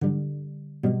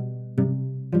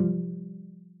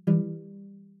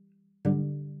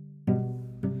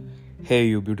Hey,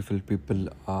 you beautiful people.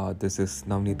 This is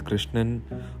Navneet Krishnan.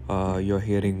 You're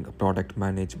hearing a Product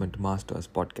Management Masters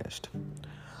podcast.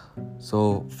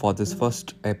 So, for this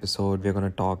first episode, we're going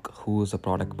to talk who's a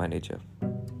product manager.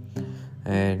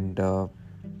 And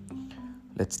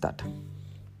let's start.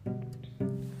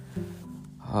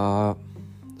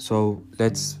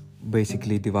 Let's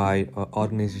basically divide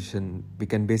organization. We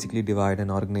can basically divide an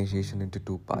organization into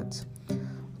two parts: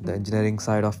 the engineering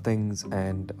side of things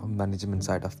and management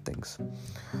side of things.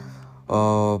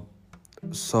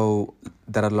 So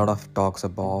there are a lot of talks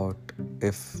about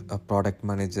if a product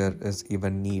manager is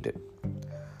even needed.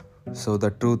 So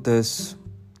the truth is,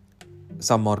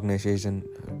 some organizations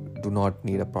do not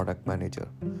need a product manager.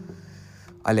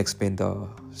 I'll explain the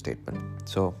statement.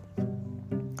 So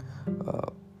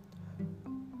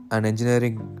an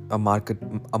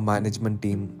a management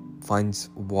team finds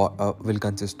what will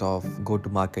consist of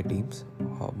go-to-market teams,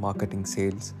 marketing,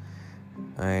 sales,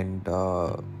 and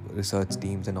research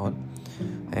teams and all.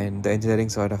 And the engineering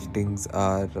side of things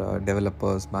are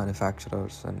developers,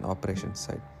 manufacturers, and operations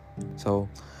side. So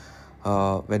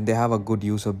when they have a good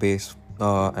user base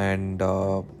and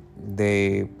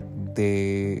they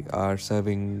are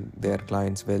serving their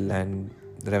clients well and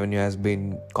the revenue has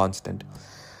been constant,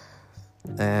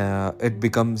 it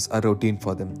becomes a routine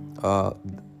for them.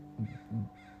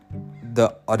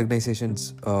 The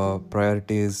organization's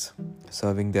priority is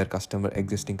serving their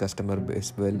existing customer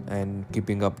base well and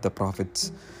keeping up the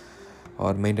profits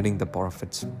or maintaining the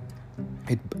profits.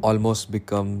 It almost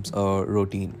becomes a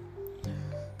routine.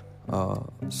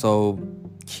 So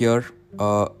here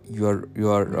you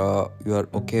are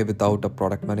okay without a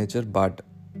product manager, but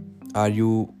are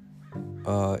you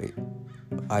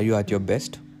at your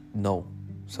best? No.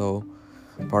 So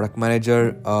product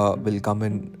manager will come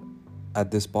in at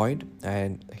this point,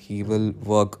 and he will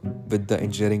work with the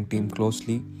engineering team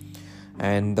closely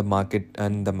and the market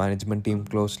and the management team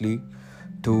closely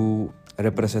to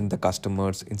represent the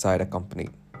customers inside a company.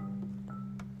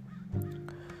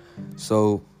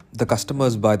 So the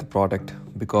customers buy the product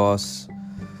because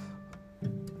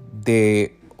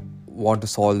they want to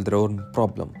solve their own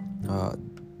problem.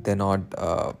 They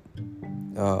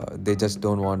just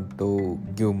don't want to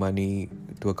give money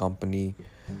to a company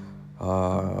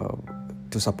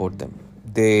to support them.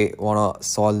 They want to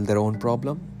solve their own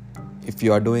problem. If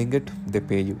you are doing it, they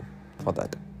pay you for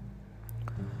that.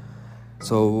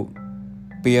 So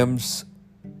PMs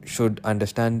should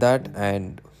understand that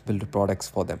and build products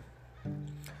for them.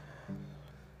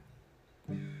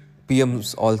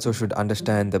 PMs also should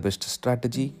understand the best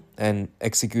strategy and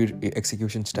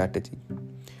execution strategy.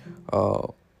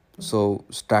 So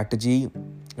strategy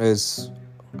is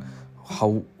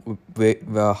how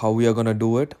we are gonna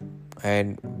do it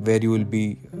and where you will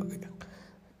be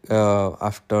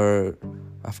after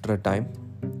a time.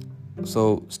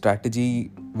 So strategy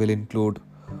will include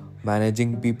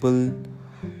managing people,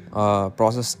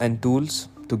 process and tools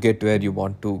to get where you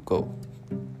want to go.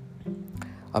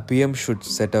 A PM should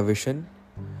set a vision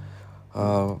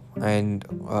and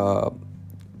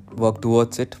work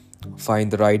towards it,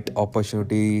 find the right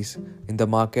opportunities in the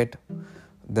market.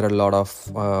 There are a lot of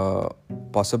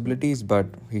possibilities, but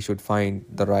he should find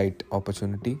the right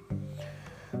opportunity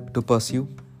to pursue.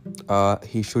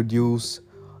 He should use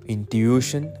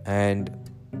intuition and,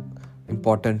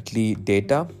 importantly,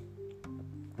 data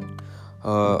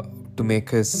to make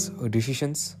his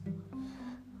decisions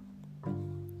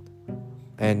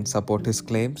and support his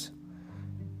claims.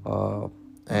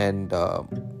 And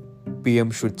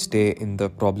PM should stay in the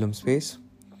problem space,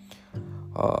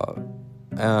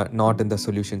 not in the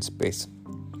solution space.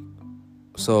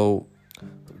 So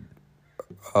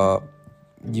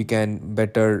you can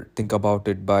better think about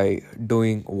it by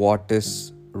doing what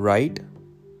is right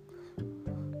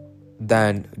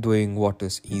than doing what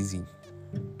is easy.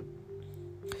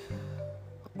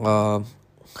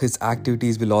 His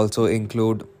activities will also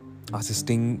include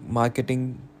assisting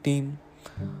marketing team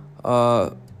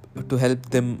to help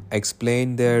them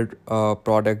explain their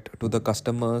product to the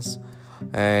customers,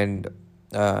 and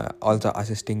also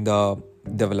assisting the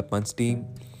development team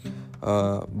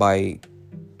by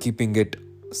keeping it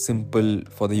simple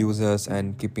for the users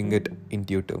and keeping it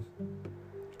intuitive.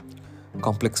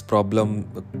 Complex problems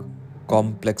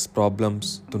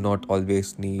do not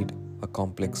always need a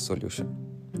complex solution.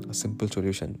 A simple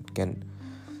solution can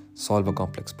solve a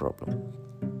complex problem.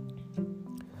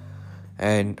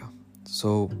 And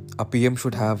so a PM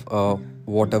should have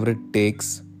whatever it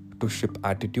takes to ship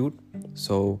attitude.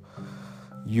 So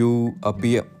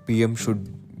a PM should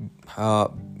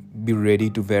be ready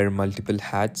to wear multiple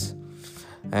hats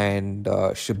and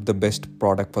ship the best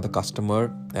product for the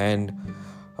customer and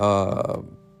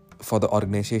for the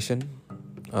organization.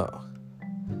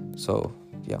 So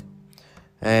yeah,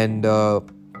 and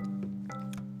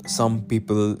some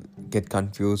people get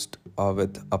confused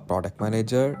with a product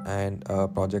manager and a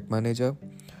project manager.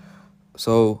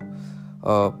 So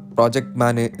project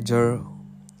manager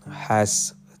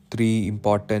has three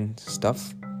important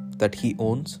stuff that he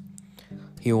owns.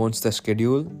 He owns the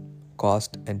schedule,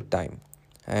 cost, and time,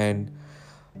 and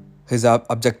his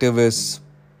objective is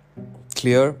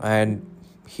clear, and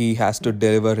he has to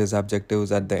deliver his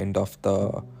objectives at the end of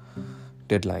the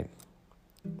deadline.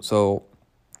 So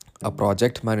a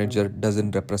project manager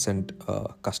doesn't represent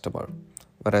a customer,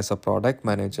 whereas a product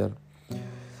manager,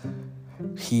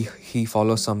 he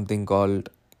follows something called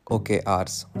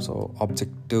OKRs, so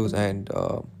objectives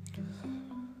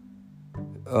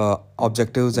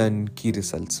and key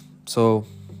results. So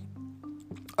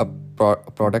a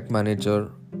product manager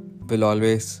will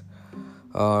always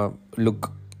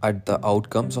look at the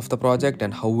outcomes of the project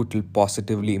and how it will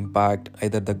positively impact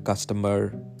either the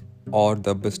customer or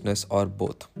the business or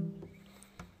both.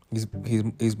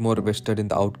 He's more vested in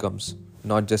the outcomes,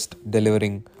 not just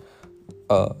delivering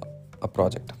a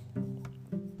project.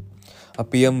 A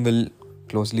PM will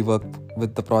closely work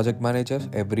with the project manager.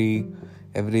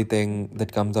 Everything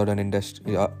that comes out an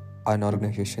industry, an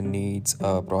organization needs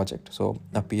a project. So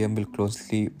a PM will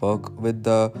closely work with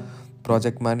the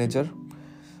project manager.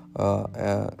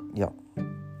 Yeah,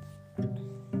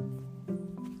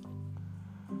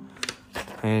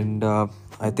 and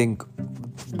I think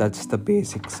that's the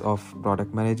basics of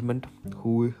product management.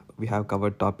 Who we have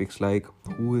covered topics like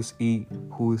who is he,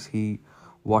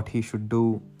 what he should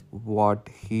do, what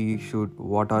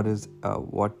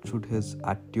should his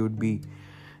attitude be,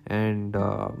 and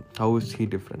how is he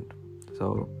different.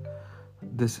 So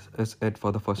this is it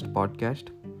for the first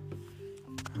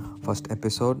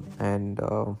episode, and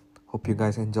hope you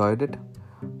guys enjoyed it.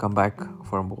 Come back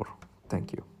for more.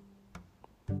 Thank you.